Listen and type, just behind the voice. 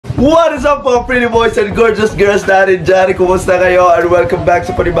What is up mga pretty boys and gorgeous girls natin dyan? Kumusta kayo? And welcome back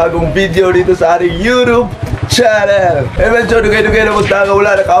sa panibagong video dito sa ating YouTube channel. Eh medyo dugay-dugay na magtaga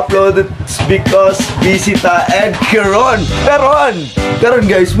wala naka-upload. It's because busy ta and karon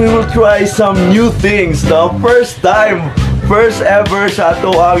guys, we will try some new things. The first ever sa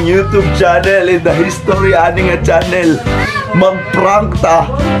ato ang YouTube channel in the history aning nga channel. Mag-prank ta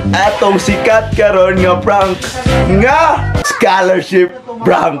atong sikat karon nga prank nga scholarship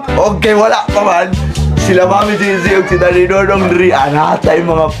prank. Okay, wala pa man sila Mami Zizi o si Daddy Dodong Dri anatay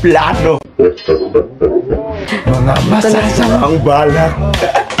mga plano, mga masasamang balak.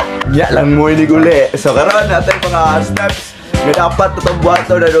 Nya lang mo ini guli. So karon natin mga steps nga dapat itong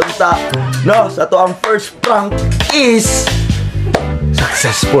buhato na dunta. No, sa to ang first prank is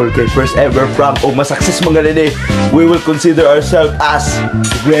successful kay first ever prank o masakses mga nini. We will consider ourselves as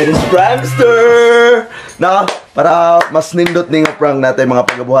the greatest prankster. Na para mas nindot ning prank natin mga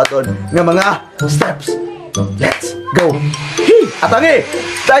pagabuhaton nga mga steps. Let's go. Atangi,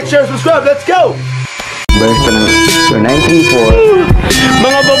 like, share, subscribe. Let's go. Birth ng 1994.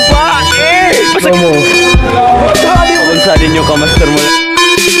 Mga babae. Basta mo. Kung saan ninyo ka master mo.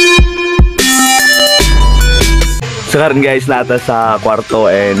 So karon guys, nata sa kwarto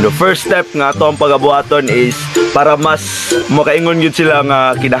and the first step nga to ang pagabuhaton is para mas makaingon gyud sila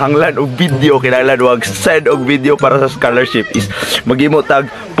nga kinahanglan og video, kinahanglan wag send og video para sa scholarship is maghimo tag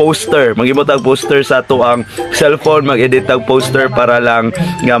poster sa to ang cellphone, mag-edit tag poster para lang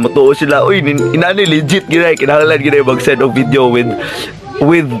nga motuo sila uy inani legit gyud kinahanglan gyud mag send og video with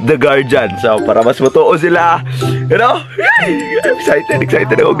the guardian. So para mas motuo sila, you know.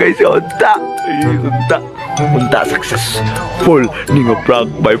 Excited ako guys. Unta successful ning prank,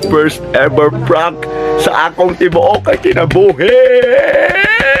 my first ever prank sa akong tibuok kay kinabuhi.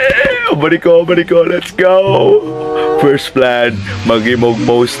 Bariko, let's go. First plan, maghimog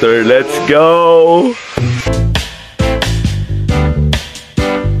poster, let's go.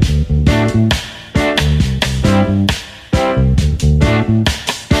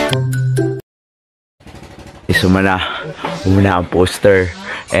 Umana ang poster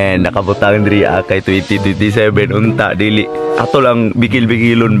and nakabutang diri kay 2027 unta dili ato lang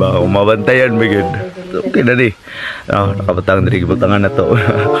bigil-bigilon ba umabantayan bigid okay na di nakabutang diri butangan na to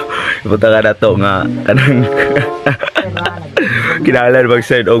butangan na to nga kanang kinahanglan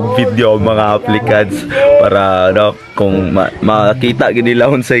mag-send og video mga applicants para kung makita gid nila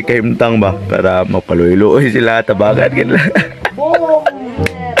unsay kahimtang ba para mapaluy-luoy sila tabagan gid lang.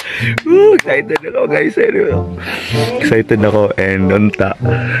 Excited ako guys, excited ako and unta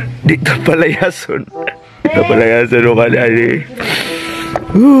dito palayason ko na ni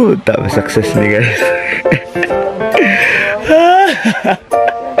tama success ni guys.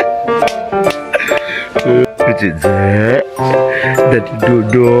 Daddy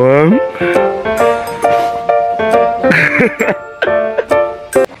Dodong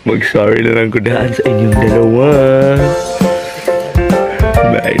mag-sorry na lang ko daan sa inyong dalawa.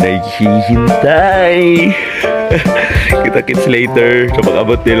 May naghihintay. Kita-kits later. So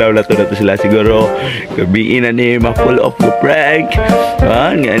pag-abot nila na to sila siguro gabiin na ni ma-pull off the prank.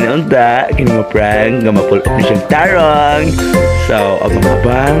 Nga unta kini mo prank nga ma-pull off ni siyang tarong. So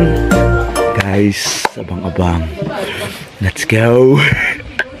abang-abang guys, abang-abang. Let's go.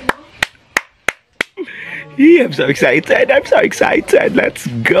 I'm so excited. Let's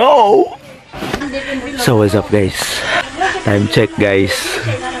go. So what's up guys? Time check guys.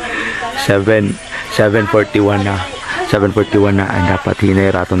 7:41 na. 7:41 na ang dapat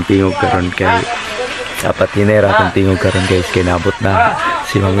hinay ratong tingog karon guys. Kay nabot na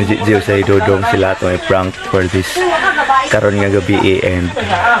si Mami Zizi sa Dodong sila to ay prank for this karon nga gabi and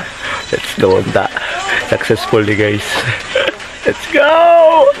let's go unta. Successful ni guys. Let's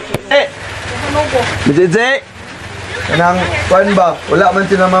go. Zizi. Kanang kuan ba? Wala man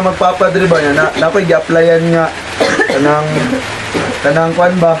sila magpapadri ba na napay gi-applyan nga kanang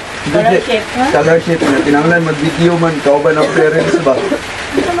kuan ba? Scholarship na kinahanglan mag-video man kauban ang parents ba?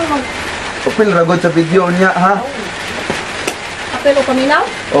 Apil ragod sa video niya ha? Apil o paminaw?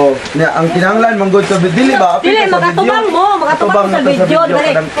 Oh, niya ang kinahanglan manggod sa video dili ba? Dili magatubang mo sa video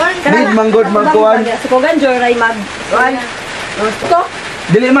dali. Need manggod magkuan. Sikugan joray mag. Ito?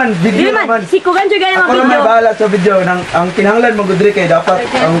 Dili man, video man. Sikugan joray mag video. Ako may bahala sa video nang ang kinahanglan manggod diri kay dapat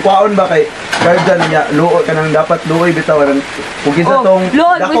ang kuaon ba kay guardian niya luoy kanang dapat luoy bitawan kung kinsa tong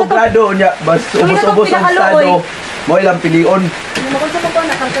dako grado niya bas ubos-ubos ang estado mo ilang pilion.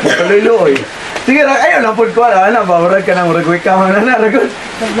 Luoy. Sige ra ayo lang pud ko ana ba murag ka nang murag ka man ana ragod.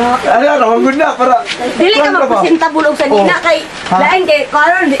 Ana ra manggod na para dili ka magpresentable og sa nina kay lain kay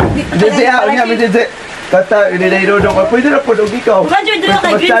karon Dili niya Kata, inidodong ko. Pwede na po, dog ikaw. Medyo dito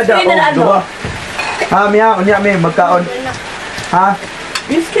kay green screen na ano. Duha. Ha, miya, unya, may magkaon. Ha?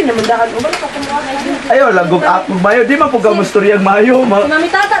 Green screen naman dahan. Umano ka kumuha kayo. Ayaw, lagog ako mayo. Di man po gamustoryang mayo. Si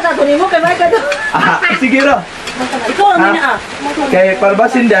Mami Tata, tato ni mo kay Mike ka doon. Sige ra. Ikaw ang mina ah. Kay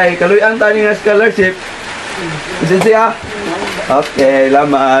Parbasin day, kaluy ang tani nga scholarship. Isa siya. Okay,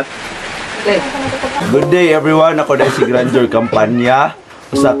 lamat. Good day everyone. Ako dahil si Grandeur Campaña.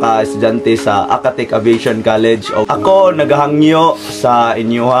 Usa ka estudyante sa Acatic Aviation College. Ako naghangyo sa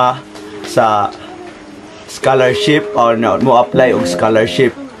inyo sa scholarship or mo apply og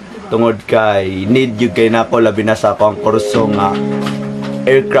scholarship tungod kay need you kay nako labi na sa akong kurso nga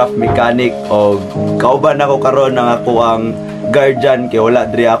aircraft mechanic o kauban ako karon ng ako ang guardian kay wala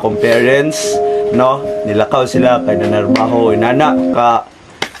diri akong parents no nilakaw sila kay nanarbaho inana ka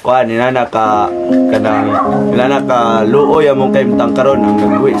kuan inana ka kanang inana ka luoy among kay mtang karon ang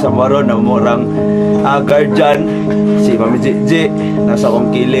nagbuhi sa maron na murang guardian si Mami Gigi nasa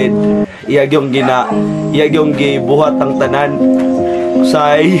akong kilid iyag yung gibuhat ang tanan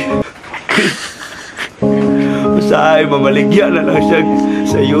usay mamaligya na lang siya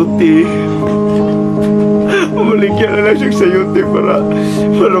sa yuti mamaligya na lang siya sa yuti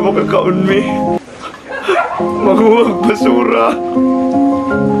para makakaon mi maghuwag basura.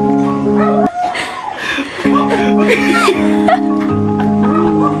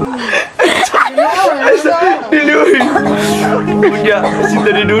 Diluhin. Punya, si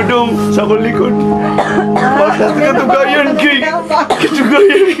Tani Dudong sa akong likod. Bakit katugayan kay?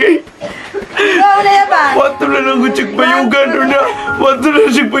 Katugayan kay? Wato na lang gutsik payugan doon na. Wato na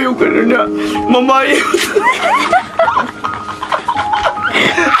lang payugan doon na. Mamayot.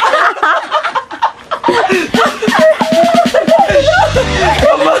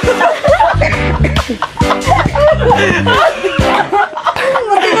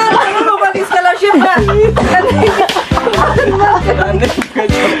 Scholarship na.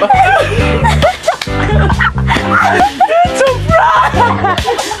 It's a prank!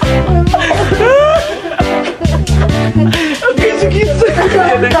 Okay, sige.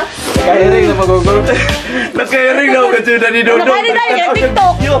 Nakahiring na magugulong. Nakahiring na ako kasi Tani Dudong. Nakahiring tayo kay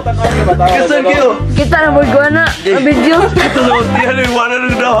TikTok. Kasan kayo? Kita na mo na video. Ito sa utihan yung wala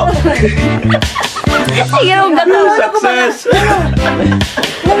nang daw. Sige nung ganda. Success!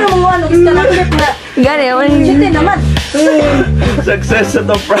 Ano mo ano scholarship na. Gani naman. Chite naman. Success sa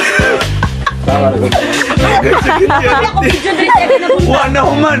top prank. Wala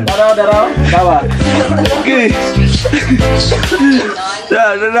ko man. Daraw. Kawa. Okay.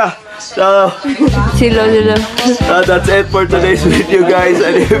 So, Silo. that's it for today's video, guys.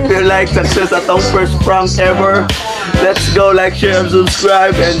 And if you like success at our first prank ever, let's go like, share, and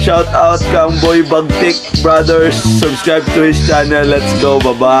subscribe. And shout out Kamboy Bagtik Brothers. Subscribe to his channel. Let's go.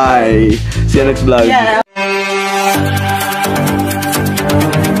 Bye-bye. See you next vlog.